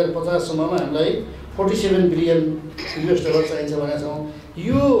चाहिँ 2050 सम्ममा हामीलाई 47 बिलियन US डलर चाहिन्छ भनेका छौँ।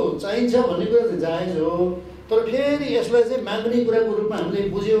 यो चाहिन्छ भन्ने कुरा चाहिँ जायज हो, तर फेरि यसलाई चाहिँ माग्ने कुराको रूपमा हामीले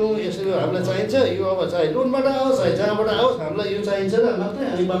बुझ्यौँ। यसो हामीलाई चाहिन्छ, यो अब चाहे लोनबाट आओस् चाहे जहाँबाट आओस् हामीलाई यो चाहिन्छ र मात्रै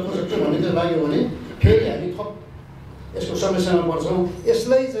हामी बाँच्न सक्छौँ भन्ने चाहिँ लाग्यो भने फेरि हामी थप यसको समस्यामा पर्छौँ।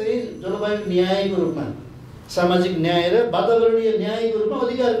 यसलाई चाहिँ जलवायु न्यायको रूपमा, सामाजिक न्याय र वातावरणीय न्यायको रूपमा,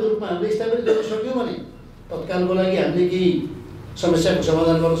 अधिकारको रूपमा हामीले स्थापित गर्न सक्यौँ भने तत्कालको लागि हामीले केही समस्याको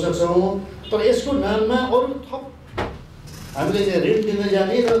समाधान गर्न सक्छौँ। तर यसको नाममा अरू थप हामीले चाहिँ ऋण दिँदै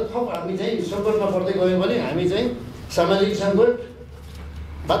जाने र थप हामी चाहिँ सङ्कटमा पर्दै गयौँ भने हामी चाहिँ सामाजिक सङ्कट,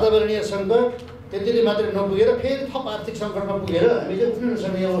 वातावरणीय सङ्कट त्यतिले मात्रै नपुगेर फेरि थप आर्थिक सङ्कटमा पुगेर हामी चाहिँ उफ्रिन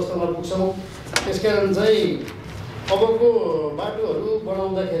नसक्ने अवस्थामा पुग्छौँ। त्यसकारण चाहिँ अबको बाटोहरू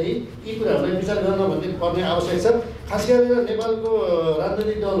बनाउँदाखेरि यी कुराहरूलाई विचार गर्न भन्ने पर्ने आवश्यक छ। खास गरेर नेपालको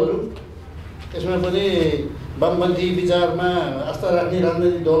राजनैतिक दलहरू, त्यसमा पनि वामपन्थी विचारमा आस्था राख्ने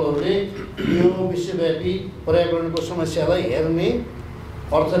राजनैतिक दलहरूले यो विश्वव्यापी पर्यावरणको समस्यालाई हेर्ने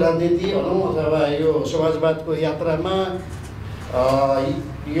अर्थ राजनीति भनौँ अथवा यो समाजवादको यात्रामा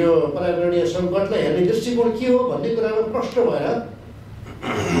यो पर्यावरणीय सङ्कटलाई हेर्ने दृष्टिकोण के हो भन्ने कुरामा प्रष्ट भएर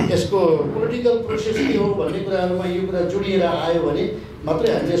यसको पोलिटिकल प्रोसेस के हो भन्ने कुराहरूमा यो कुरा जोडिएर आयो भने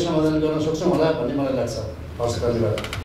मात्रै हामीले समाधान गर्न सक्छौँ होला भन्ने मलाई लाग्छ। हस्, धन्यवाद।